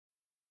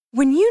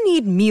When you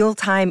need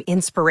mealtime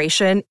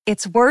inspiration,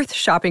 it's worth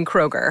shopping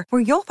Kroger,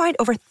 where you'll find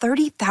over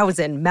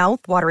 30,000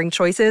 mouth-watering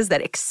choices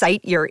that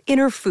excite your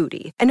inner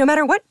foodie. And no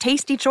matter what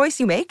tasty choice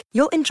you make,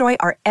 you'll enjoy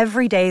our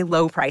everyday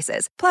low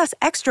prices, plus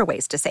extra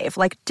ways to save,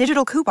 like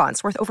digital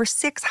coupons worth over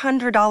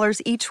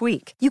 $600 each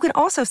week. You can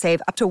also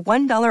save up to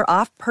 $1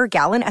 off per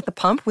gallon at the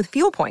pump with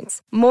fuel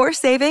points. More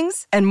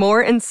savings and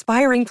more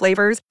inspiring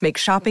flavors make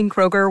shopping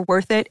Kroger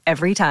worth it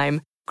every time.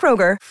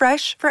 Kroger,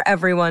 fresh for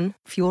everyone.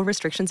 Fuel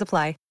restrictions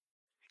apply.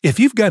 If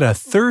you've got a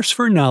thirst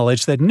for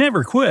knowledge that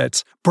never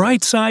quits,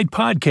 Brightside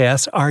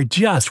podcasts are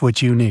just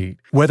what you need.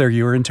 Whether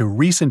you're into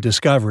recent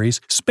discoveries,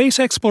 space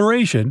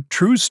exploration,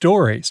 true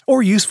stories,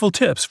 or useful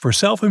tips for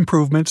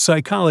self-improvement,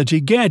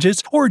 psychology,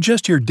 gadgets, or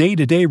just your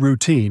day-to-day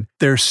routine,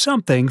 there's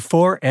something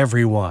for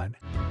everyone.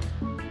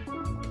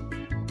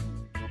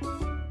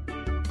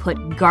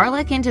 Put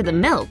garlic into the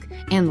milk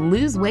and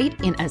lose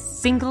weight in a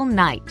single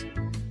night.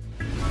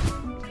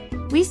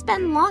 We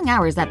spend long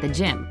hours at the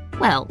gym.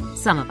 Well,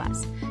 some of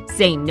us.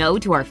 Say no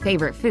to our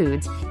favorite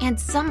foods, and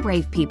some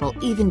brave people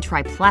even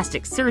try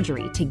plastic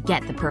surgery to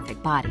get the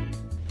perfect body.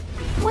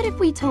 What if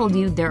we told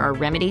you there are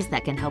remedies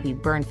that can help you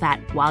burn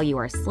fat while you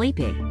are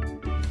sleeping?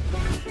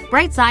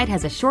 Brightside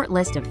has a short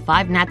list of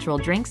 5 natural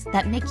drinks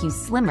that make you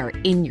slimmer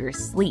in your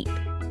sleep.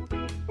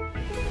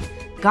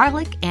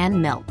 Garlic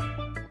and milk.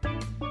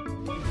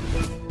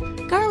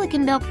 Garlic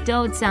and milk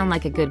don't sound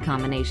like a good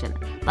combination,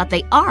 but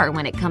they are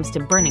when it comes to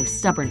burning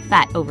stubborn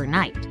fat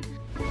overnight.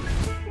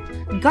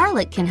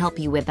 Garlic can help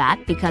you with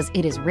that because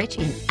it is rich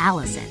in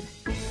allicin.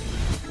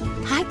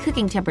 High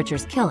cooking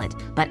temperatures kill it,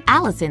 but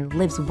allicin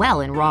lives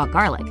well in raw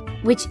garlic,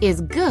 which is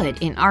good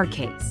in our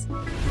case.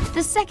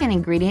 The second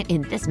ingredient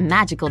in this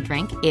magical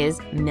drink is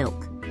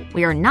milk.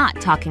 We are not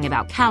talking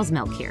about cow's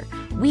milk here.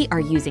 We are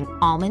using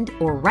almond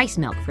or rice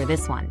milk for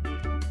this one.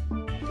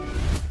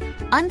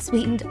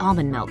 Unsweetened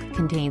almond milk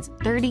contains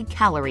 30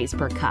 calories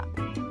per cup.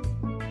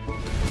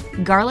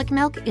 Garlic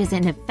milk is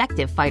an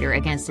effective fighter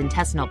against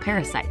intestinal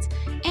parasites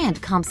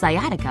and calms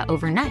sciatica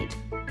overnight.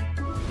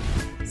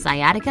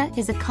 Sciatica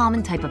is a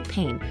common type of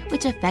pain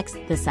which affects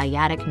the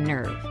sciatic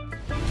nerve.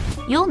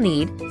 You'll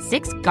need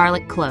 6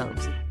 garlic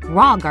cloves.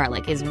 Raw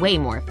garlic is way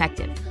more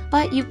effective,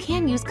 but you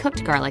can use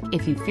cooked garlic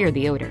if you fear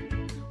the odor.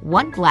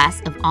 1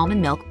 glass of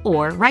almond milk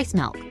or rice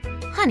milk.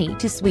 Honey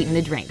to sweeten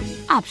the drink,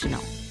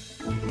 optional.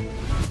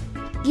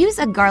 Use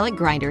a garlic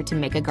grinder to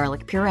make a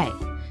garlic puree.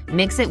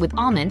 Mix it with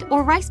almond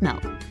or rice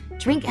milk.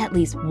 Drink at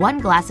least 1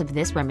 glass of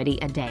this remedy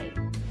a day.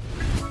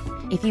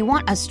 If you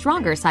want a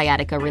stronger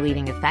sciatica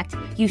relieving effect,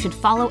 you should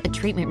follow a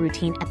treatment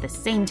routine at the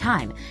same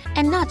time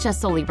and not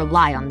just solely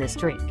rely on this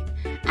drink.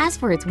 As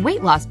for its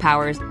weight loss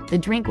powers, the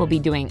drink will be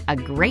doing a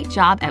great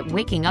job at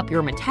waking up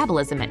your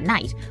metabolism at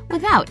night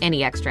without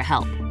any extra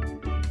help.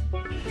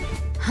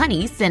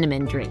 Honey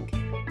cinnamon drink.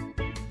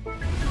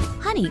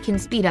 Honey can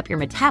speed up your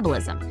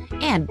metabolism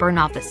and burn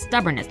off the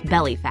stubbornest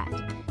belly fat.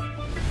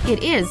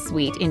 It is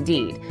sweet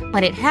indeed,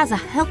 but it has a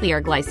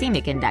healthier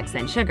glycemic index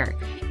than sugar,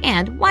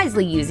 and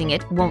wisely using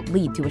it won't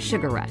lead to a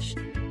sugar rush.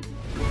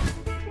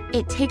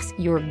 It takes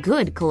your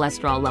good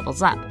cholesterol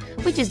levels up,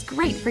 which is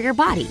great for your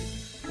body.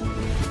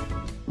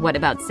 What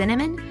about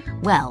cinnamon?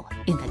 Well,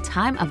 in the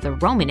time of the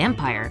Roman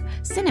Empire,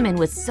 cinnamon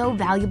was so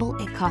valuable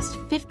it cost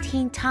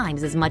 15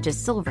 times as much as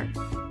silver.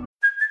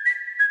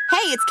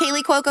 Hey, it's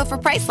Kaylee Cuoco for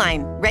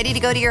Priceline. Ready to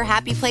go to your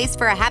happy place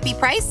for a happy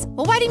price?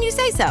 Well, why didn't you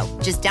say so?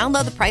 Just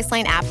download the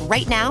Priceline app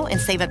right now and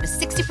save up to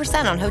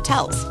 60% on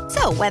hotels.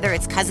 So whether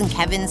it's Cousin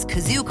Kevin's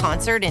Kazoo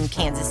Concert in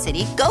Kansas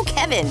City, go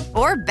Kevin,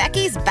 or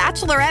Becky's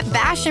Bachelorette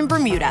Bash in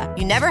Bermuda,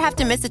 you never have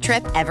to miss a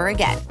trip ever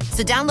again.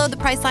 So download the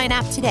Priceline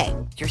app today.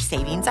 Your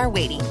savings are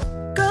waiting.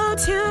 Go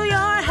to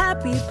your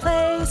happy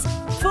place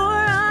for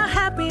a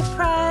happy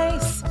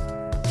price.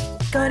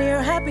 Go to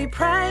your happy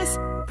price,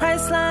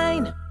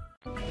 Priceline.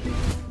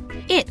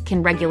 It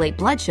can regulate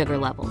blood sugar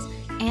levels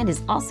and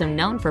is also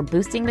known for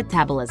boosting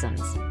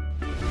metabolisms.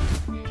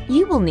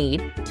 You will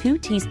need 2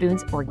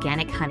 teaspoons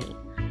organic honey,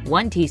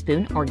 1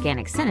 teaspoon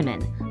organic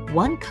cinnamon,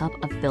 1 cup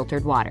of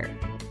filtered water.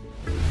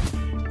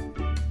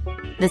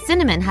 The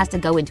cinnamon has to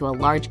go into a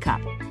large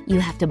cup. You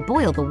have to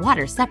boil the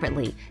water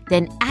separately,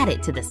 then add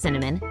it to the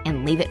cinnamon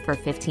and leave it for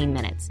 15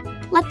 minutes.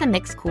 Let the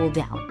mix cool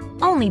down.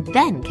 Only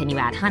then can you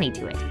add honey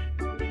to it.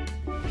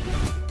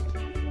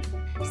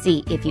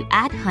 See, if you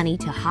add honey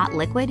to hot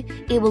liquid,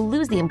 it will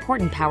lose the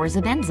important powers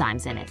of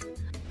enzymes in it.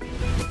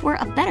 For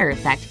a better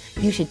effect,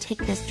 you should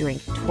take this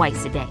drink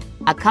twice a day.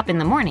 A cup in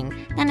the morning,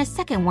 then a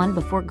second one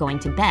before going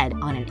to bed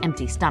on an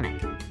empty stomach.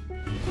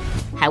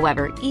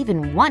 However,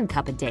 even 1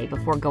 cup a day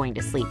before going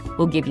to sleep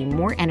will give you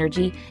more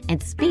energy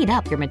and speed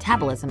up your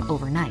metabolism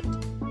overnight.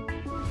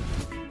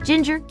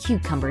 Ginger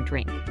cucumber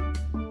drink.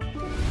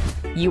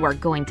 You are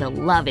going to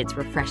love its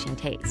refreshing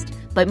taste,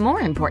 but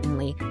more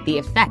importantly, the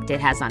effect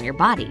it has on your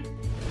body.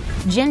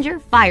 Ginger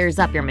fires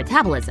up your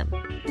metabolism.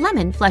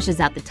 Lemon flushes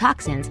out the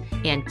toxins,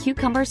 and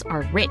cucumbers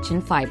are rich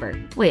in fiber,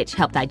 which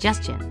help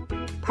digestion.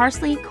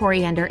 Parsley,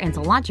 coriander, and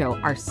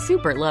cilantro are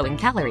super low in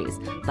calories,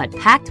 but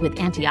packed with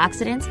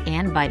antioxidants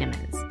and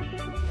vitamins.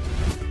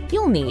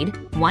 You'll need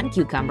 1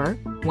 cucumber,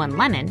 1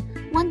 lemon,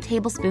 1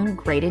 tablespoon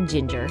grated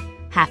ginger,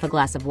 half a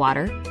glass of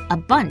water, a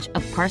bunch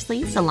of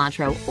parsley,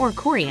 cilantro, or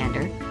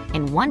coriander,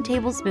 and 1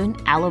 tablespoon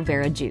aloe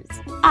vera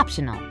juice,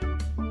 optional.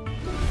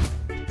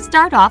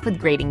 Start off with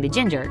grating the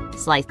ginger.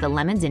 Slice the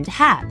lemons into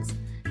halves.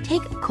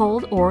 Take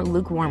cold or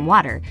lukewarm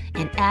water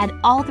and add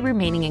all the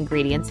remaining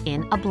ingredients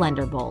in a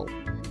blender bowl.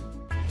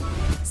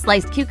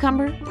 Sliced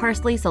cucumber,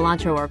 parsley,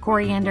 cilantro, or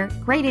coriander,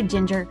 grated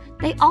ginger,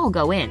 they all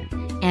go in,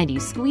 and you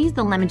squeeze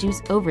the lemon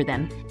juice over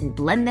them and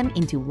blend them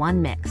into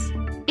one mix.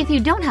 If you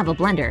don't have a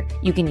blender,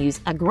 you can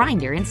use a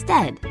grinder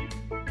instead.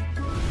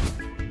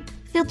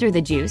 Filter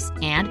the juice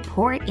and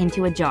pour it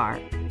into a jar.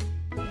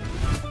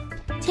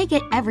 Take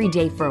it every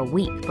day for a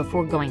week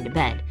before going to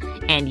bed,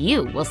 and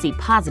you will see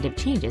positive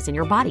changes in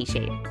your body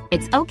shape.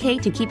 It's okay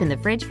to keep in the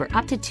fridge for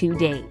up to 2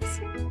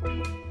 days.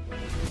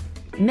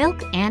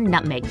 Milk and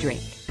nutmeg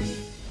drink.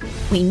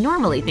 We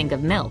normally think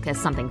of milk as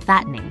something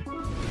fattening.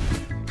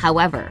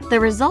 However,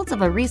 the results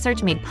of a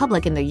research made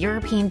public in the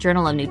European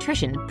Journal of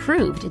Nutrition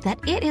proved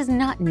that it is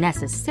not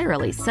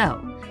necessarily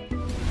so.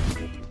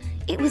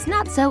 It was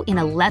not so in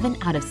 11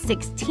 out of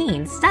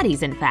 16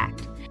 studies, in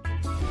fact.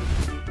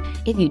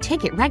 If you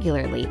take it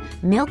regularly,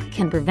 milk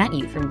can prevent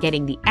you from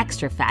getting the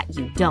extra fat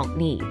you don't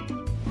need.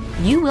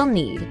 You will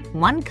need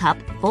 1 cup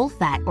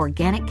full-fat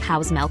organic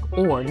cow's milk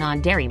or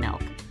non-dairy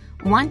milk,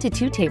 1 to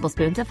 2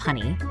 tablespoons of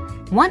honey,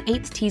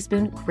 1/8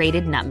 teaspoon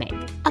grated nutmeg,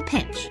 a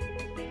pinch.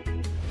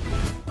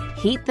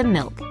 Heat the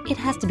milk. It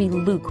has to be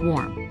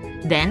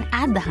lukewarm. Then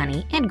add the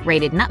honey and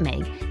grated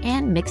nutmeg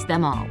and mix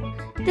them all.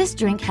 This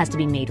drink has to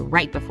be made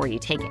right before you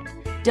take it.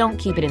 Don't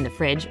keep it in the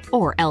fridge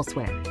or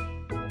elsewhere.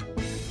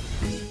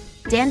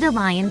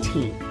 Dandelion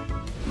tea.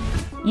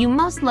 You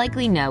most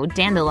likely know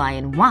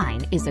Dandelion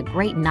Wine is a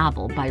great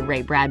novel by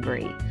Ray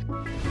Bradbury.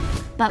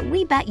 But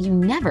we bet you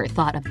never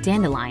thought of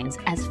dandelions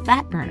as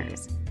fat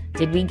burners.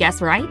 Did we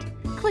guess right?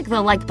 Click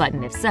the like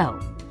button if so.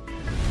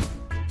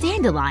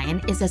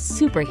 Dandelion is a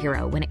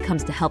superhero when it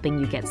comes to helping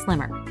you get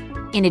slimmer.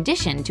 In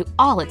addition to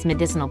all its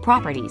medicinal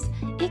properties,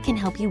 it can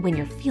help you when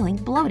you're feeling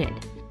bloated.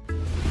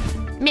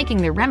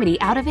 Making the remedy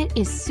out of it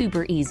is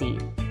super easy.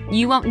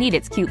 You won't need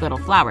its cute little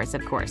flowers,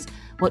 of course.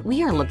 What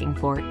we are looking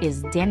for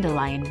is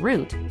dandelion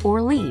root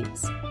or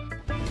leaves.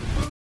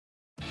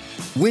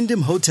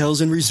 Wyndham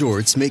Hotels &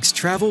 Resorts makes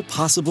travel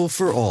possible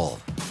for all.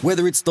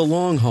 Whether it's the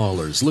long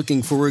haulers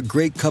looking for a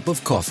great cup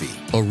of coffee,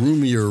 a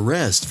roomier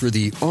rest for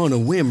the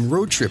on-a-whim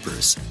road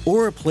trippers,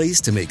 or a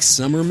place to make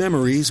summer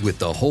memories with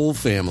the whole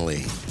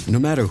family. No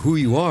matter who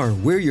you are,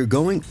 where you're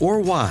going, or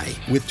why,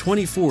 with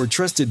 24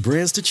 trusted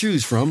brands to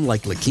choose from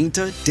like La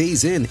Quinta,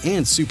 Days Inn,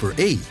 and Super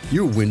 8,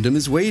 your Wyndham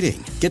is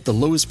waiting. Get the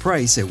lowest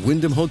price at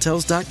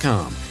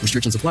WyndhamHotels.com.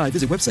 Restrictions apply.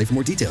 Visit website for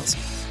more details.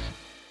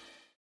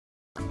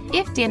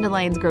 If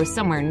dandelions grow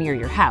somewhere near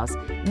your house,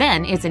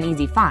 then it's an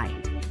easy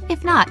find.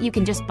 If not, you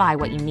can just buy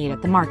what you need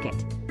at the market.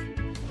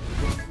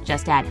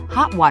 Just add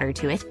hot water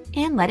to it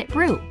and let it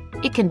brew.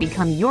 It can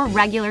become your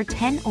regular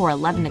 10 or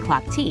 11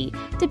 o'clock tea,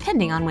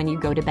 depending on when you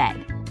go to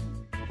bed.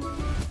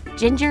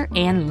 Ginger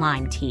and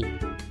lime tea.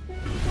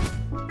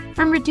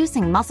 From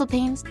reducing muscle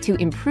pains to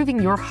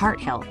improving your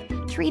heart health,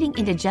 treating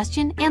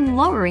indigestion, and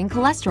lowering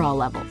cholesterol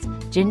levels,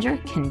 ginger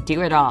can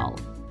do it all.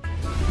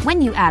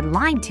 When you add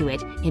lime to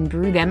it and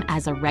brew them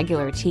as a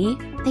regular tea,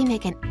 they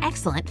make an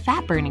excellent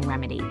fat-burning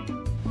remedy.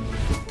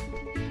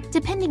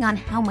 Depending on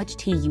how much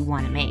tea you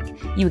want to make,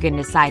 you can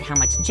decide how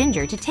much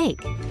ginger to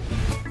take.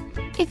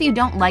 If you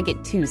don't like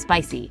it too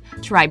spicy,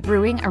 try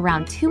brewing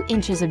around 2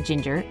 inches of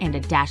ginger and a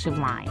dash of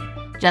lime.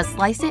 Just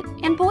slice it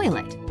and boil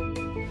it.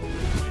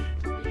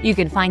 You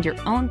can find your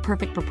own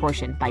perfect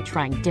proportion by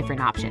trying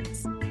different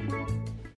options.